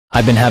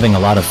I've been having a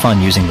lot of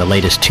fun using the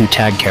latest 2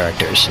 tag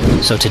characters,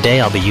 so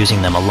today I'll be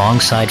using them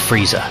alongside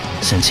Frieza,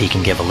 since he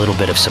can give a little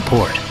bit of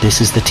support.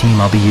 This is the team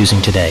I'll be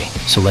using today,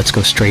 so let's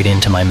go straight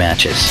into my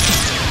matches.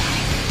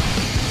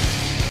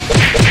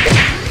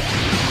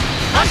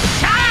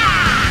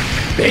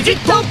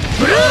 Vegeta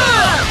Blue!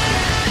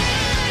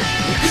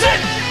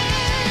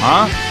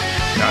 Huh?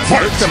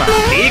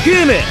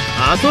 RECOOME!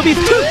 遊び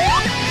2!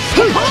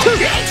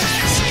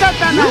 仕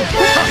方ない!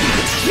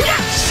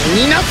 死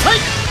になさい!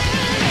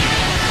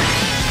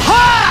 は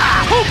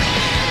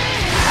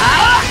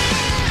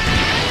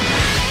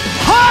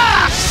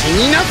あ! 死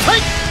になさい!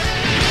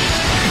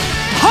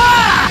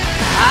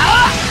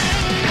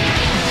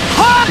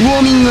 ウォ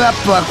ーミングアッ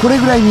プはこれ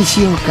ぐらいに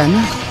しようか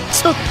な。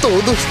ちょっと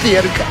脅して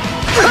やるか。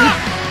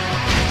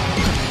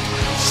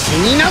死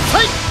にな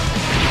さい。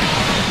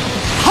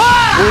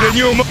俺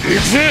にお前行く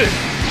ぜ。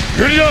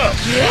グリラ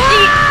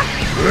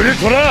ウル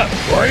トラ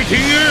ファイティ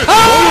ング。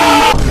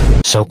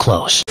 So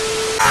close.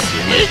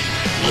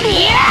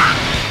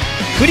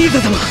 フリーザ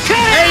様。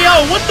Hey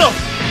yo, what the?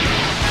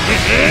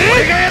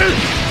 俺がやる。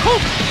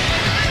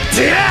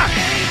じゃあ。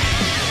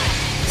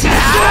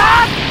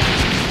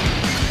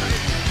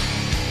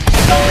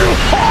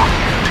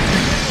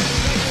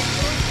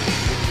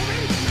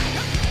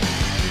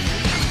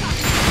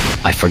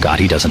I forgot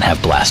he doesn't have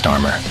blast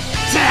armor.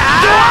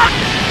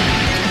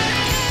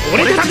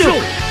 俺たちの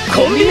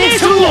コンビネー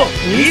ションを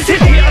見せ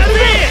てやるぜ。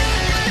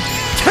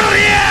トリ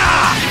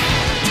ア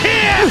ーテ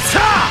ィアさ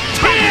あ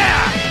ティ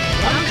ア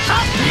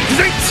行くぜ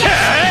チェ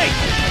イ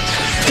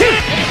テ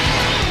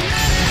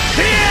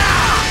ィア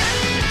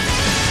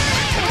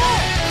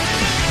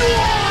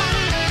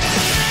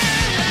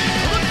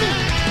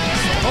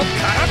その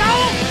体を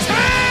チェ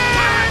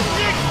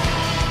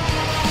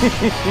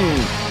ン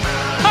ジ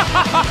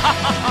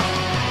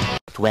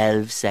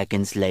12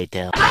 seconds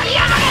later.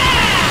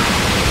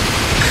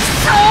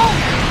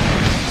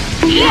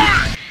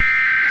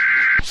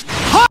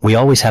 We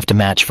always have to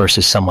match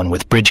versus someone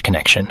with bridge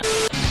connection.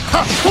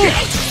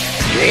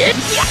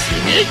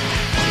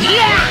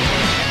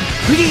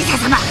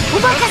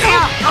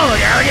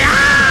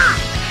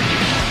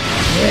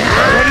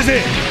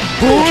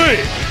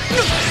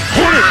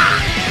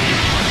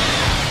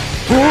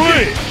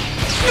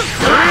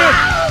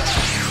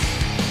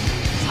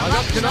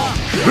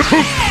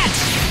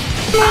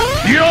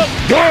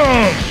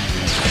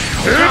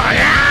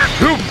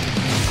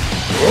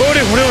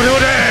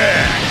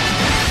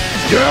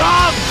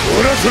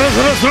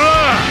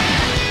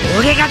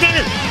俺が出る。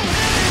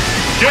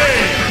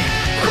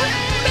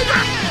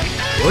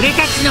俺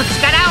たちの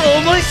力を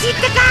思い知っ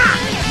たか。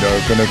な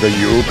かなか良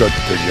かっ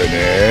たじゃな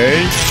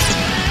い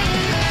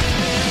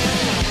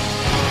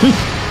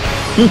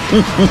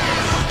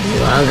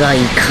我が怒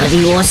り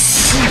を知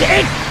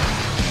れ。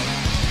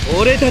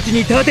俺たちに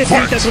立ててい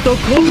たこと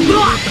今度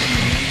は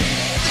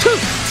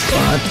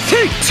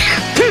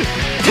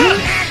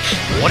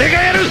俺が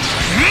やる。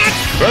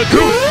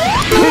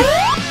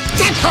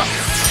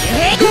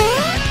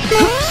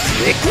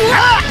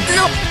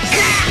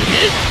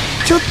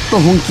ちょっと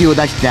本気を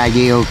出してあ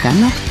げようか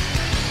な。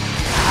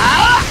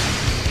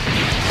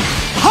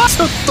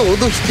ちょっと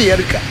脅してや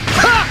るか。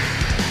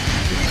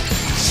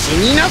死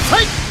になさ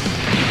い。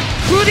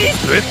ぶっ潰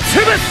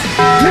す。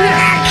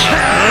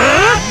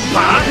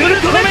バブ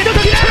ルコメント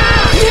的だ。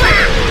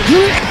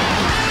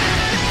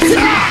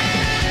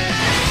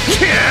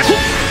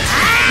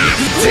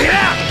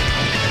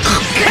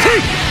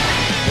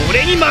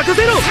俺に任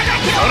せろ。そ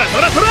ら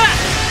そらそら。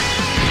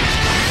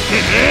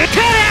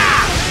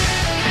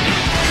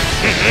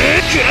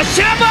クラッ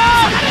シャーボー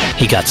ル。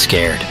 He got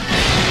scared.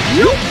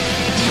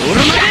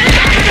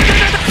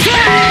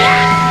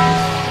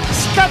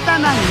 仕方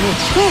ないね。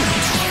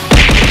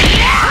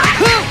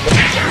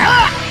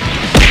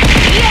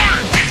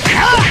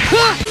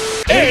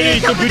エ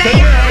リート部隊が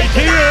相手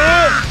よ。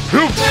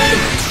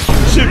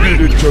しび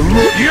れちゃうわ。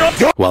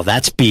 Well,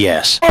 that's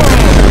BS.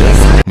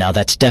 Now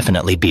that's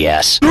definitely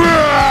BS.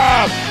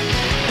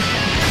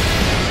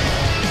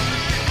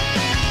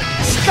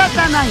 仕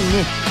方ないね。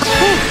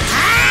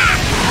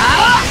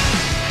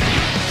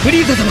フ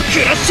リーザ様ク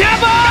ラッシャー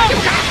ボール。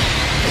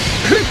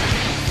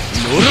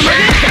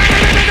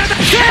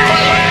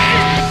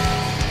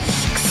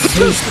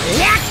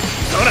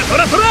そらそ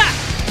らそら。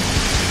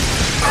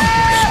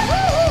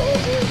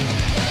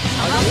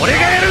俺が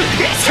やる。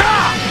さあ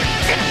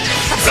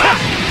さあ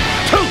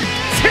トゥ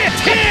セ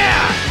ティア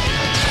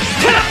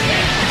テラ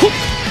ホッ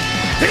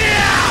ティ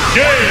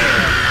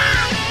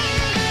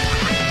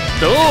ア。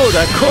どうだ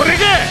これ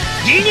が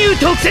義乳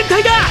特戦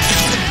隊だ。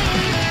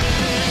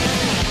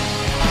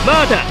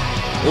まだ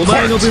お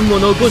前の分も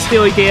残して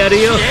おいてや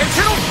るよ。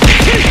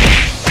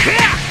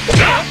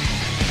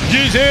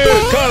人生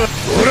か。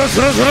そら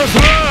そらそらそ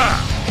ら。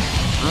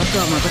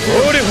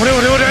おれほれ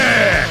ほれほれ。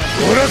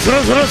そらそ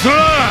らそらそら。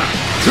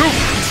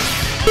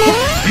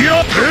い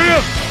やお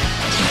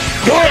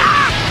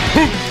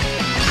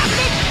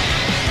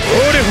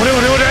れほれほ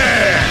れほれ。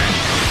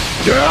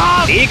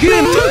リクー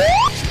ム。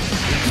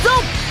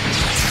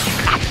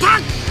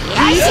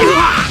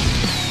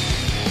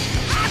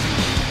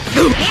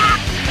教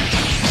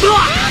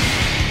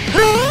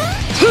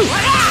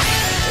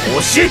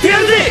えてや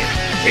るぜ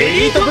エ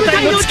リート部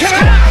隊の力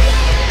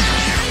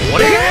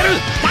俺がやる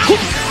ほっ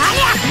行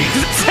く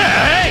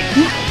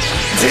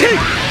ぜ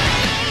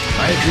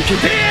早く行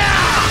けて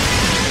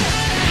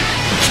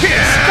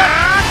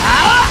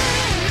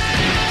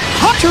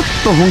ちょっ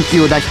と本気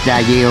を出して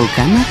あげよう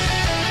かな。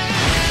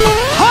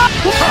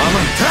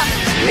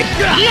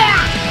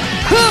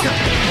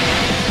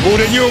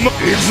俺にお前行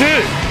く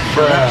ぜ。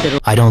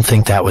 I don't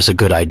think that was a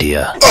good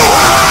idea.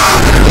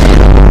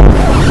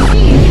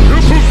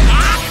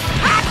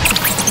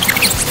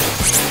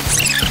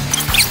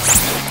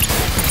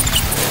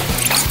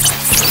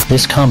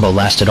 This combo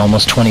lasted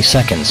almost 20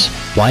 seconds.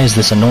 Why is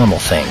this a normal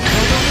thing?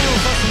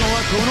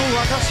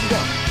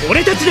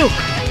 俺たちの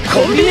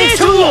コンビネー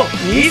ションを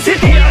見せ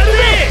てやるぜ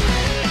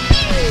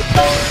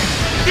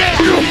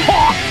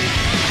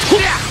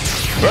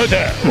ま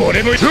だ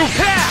俺も行く。おい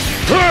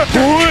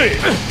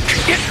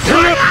そ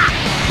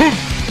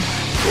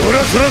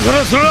らそらそ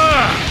らそら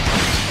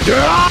お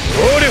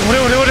れほれ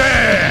ほれほれ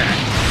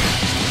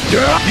よ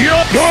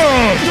っボン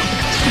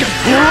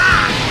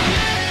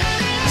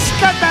仕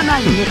方な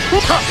いね。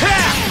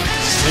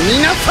死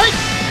になさい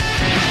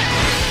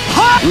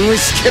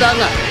虫けらが。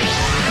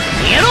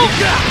やろうか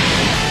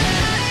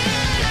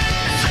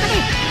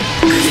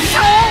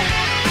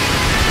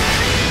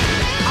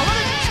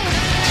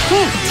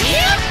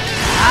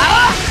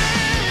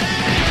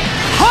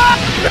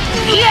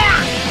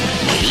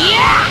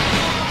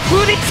振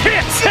り切れ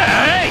ちゃ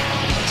い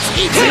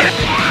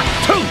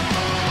と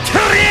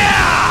りゃ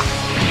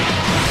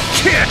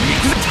行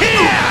くぜ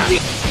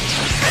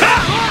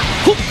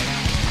ほっ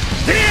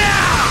で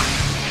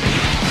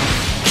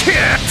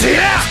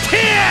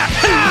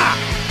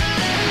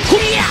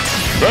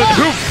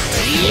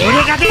俺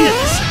が出る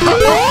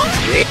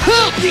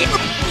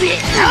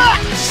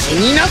死に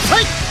なさ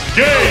い。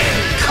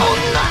こん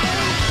な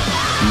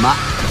ま、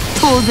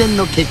当然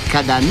の結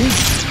果だね。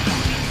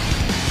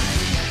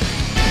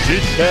ちっ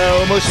た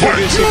面白く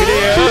してくれ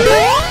よ。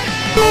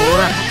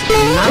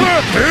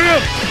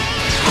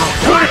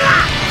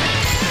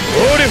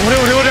おれほれ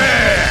ほれほれ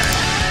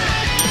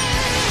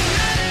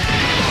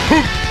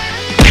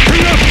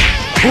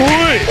おいお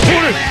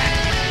れ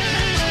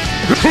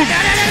仕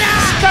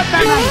方な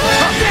い。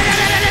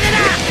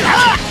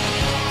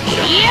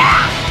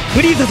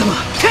フリーザ様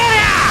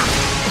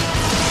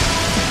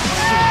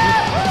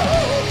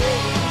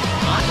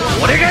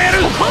俺がやる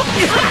ド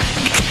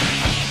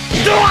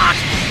ア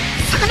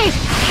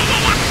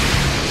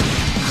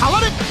変わ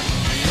る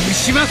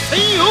しません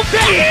よ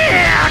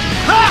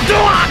ド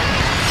ア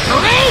そ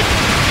れ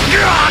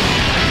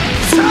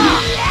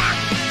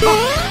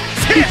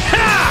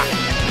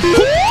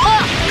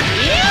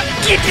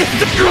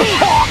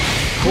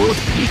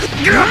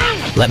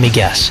Let me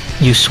guess.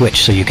 You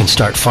switch so you can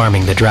start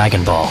farming the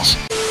Dragon Balls.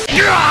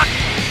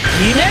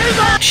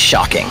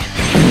 Shocking.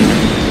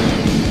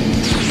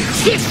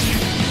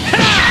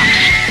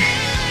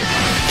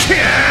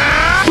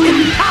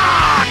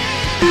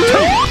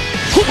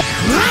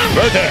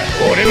 まだ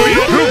俺もやる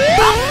よ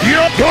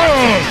っボン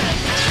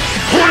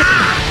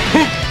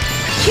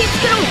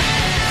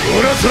そ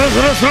らそらそ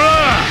らそら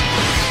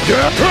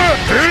やった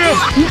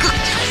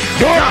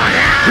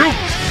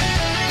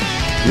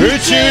宇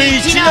宙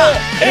一の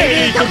エ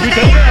リート部隊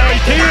が相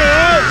手よ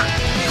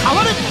変わ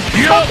るよ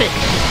っ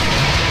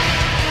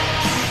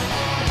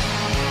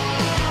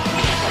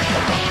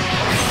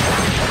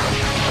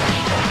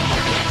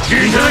い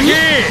ただき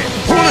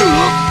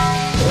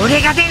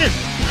俺が出る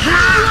は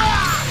あ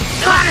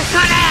それそ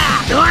れ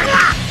どれだ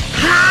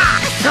はあ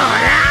そ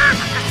れ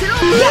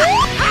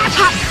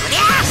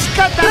仕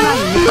方ない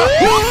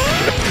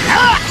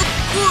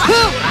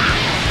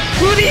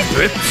ね。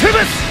ぶっ潰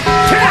す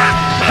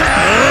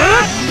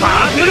バ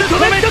ブルト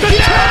メントだ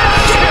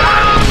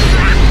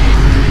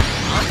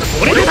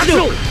俺たち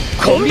の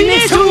コンビネー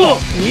ションを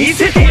見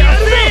せてや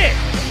るぜ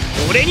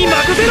俺に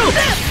任せろそ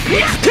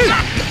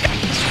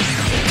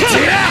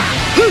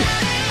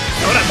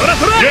らそら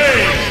そら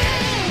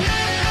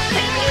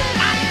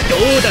どう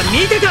だ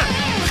見てた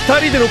2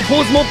人での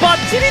ポーズもバッ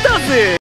チリだぜ